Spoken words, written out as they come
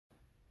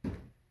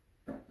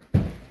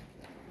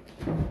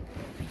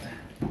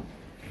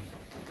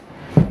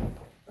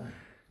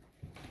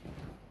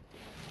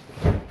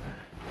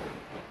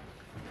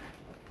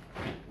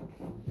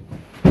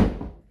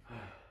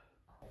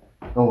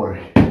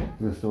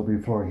There'll still be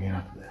floor again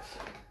after this.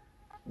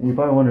 And you're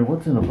probably wondering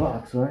what's in the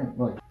box, right?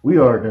 Like, we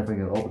are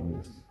definitely gonna open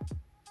this.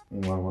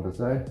 Anyone want to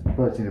say? You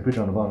probably seen a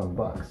picture on the bottom of the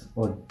box.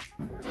 Well,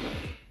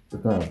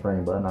 it's not a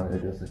frame, but I'm not gonna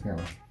adjust the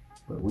camera.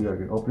 But we are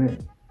gonna open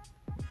it.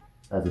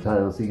 As the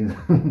title sees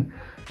on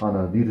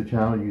a YouTube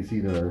channel, you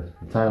see the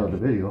title of the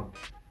video.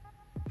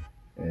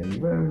 And you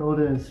might already know what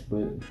it is,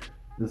 but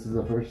this is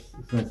the first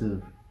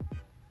expensive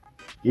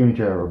gaming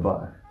chair I ever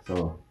bought.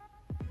 So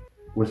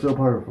we're still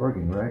part of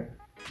working, right?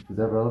 Is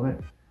that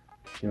relevant?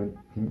 Can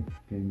you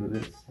do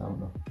this? I don't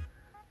know.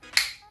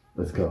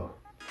 Let's go.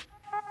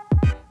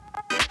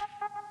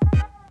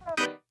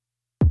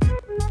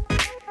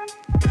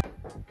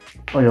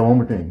 Oh yeah, one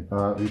more thing.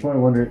 You probably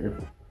wonder if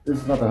this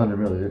is not the 100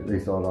 ml they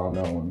sold on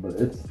that one, but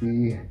it's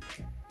the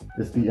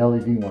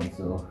LED one.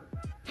 So,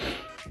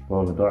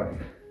 glow in the dark.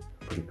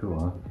 Pretty cool,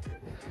 huh?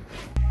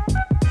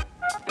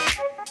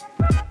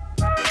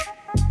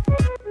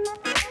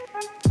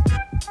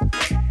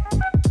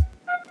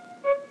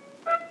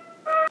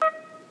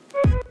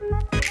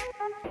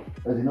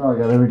 As you know, I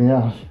got everything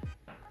out.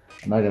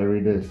 And I gotta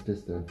read this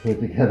just to put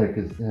it together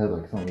because it has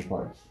like so many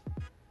parts.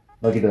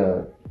 Look at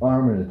the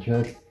arm and the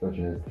chest, the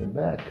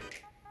back,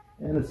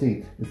 and the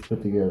seat is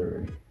put together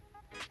already.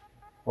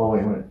 Oh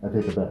wait a minute, I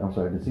take the back. I'm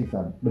sorry, the seat's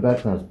not. The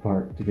back's not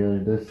part together.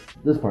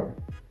 This part.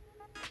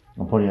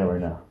 I'm pointing out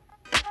right now.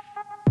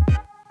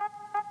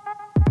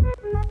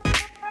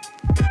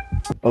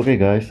 Okay,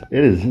 guys,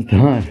 it is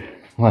done.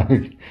 My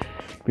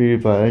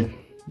Pewdiepie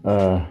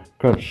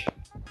Crunch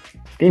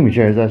gaming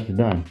chair is actually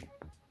done,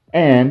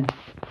 and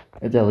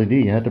it's LED.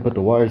 You have to put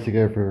the wires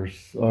together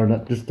first, or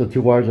not just the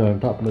two wires on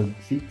top of the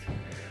seat.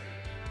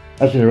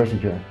 Actually, the resting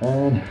chair,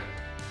 and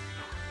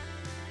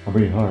I'm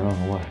breathing hard. I don't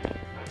know why.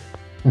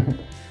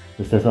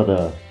 Let's test out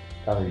the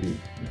LED. You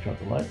drop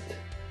the light.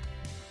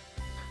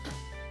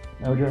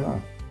 Now we turn it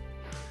on.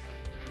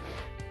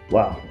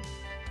 Wow.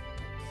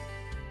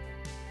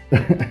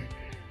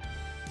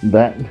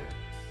 That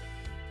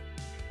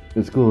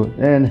is cool,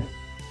 and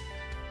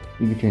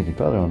you can change the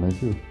color on this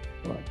too.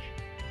 Watch.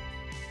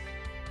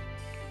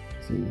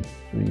 Let's see,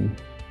 green,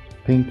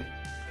 pink.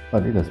 I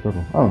think that's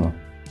purple. I don't know.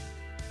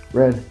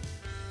 Red,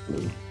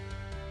 blue.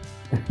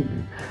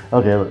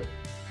 Okay, look.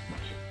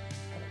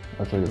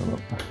 I'll show you the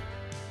remote.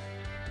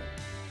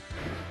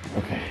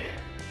 Okay,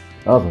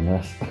 that was a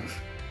mess.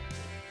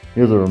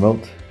 Here's a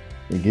remote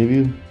they give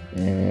you,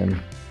 and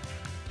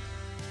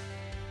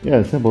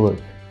yeah, simple look.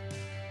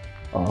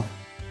 Off,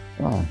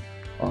 on,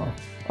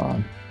 off,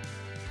 on.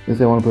 Let's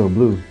say I want to put a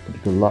blue, but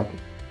you could lock it.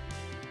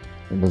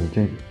 It doesn't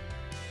change it.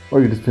 Or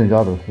you just change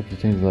auto, which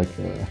just changes like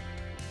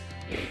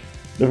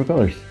different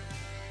colors.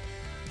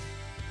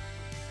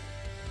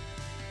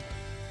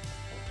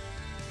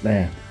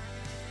 Man,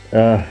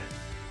 this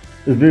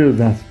video is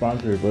not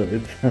sponsored, but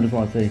it's, I just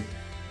want to say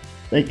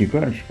thank you,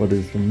 Crunch, for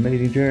this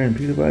amazing chair and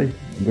Pewdiepie.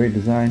 Great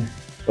design.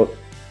 Oh,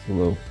 it's a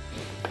little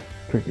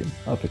crooked.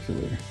 I'll fix it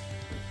later.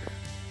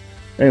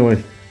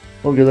 Anyways,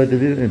 hope you liked the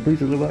video, and please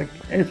leave a like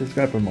and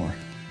subscribe for more.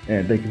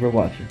 And thank you for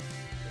watching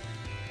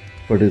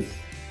for this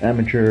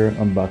amateur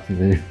unboxing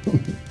video.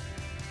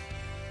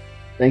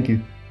 Thank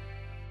you.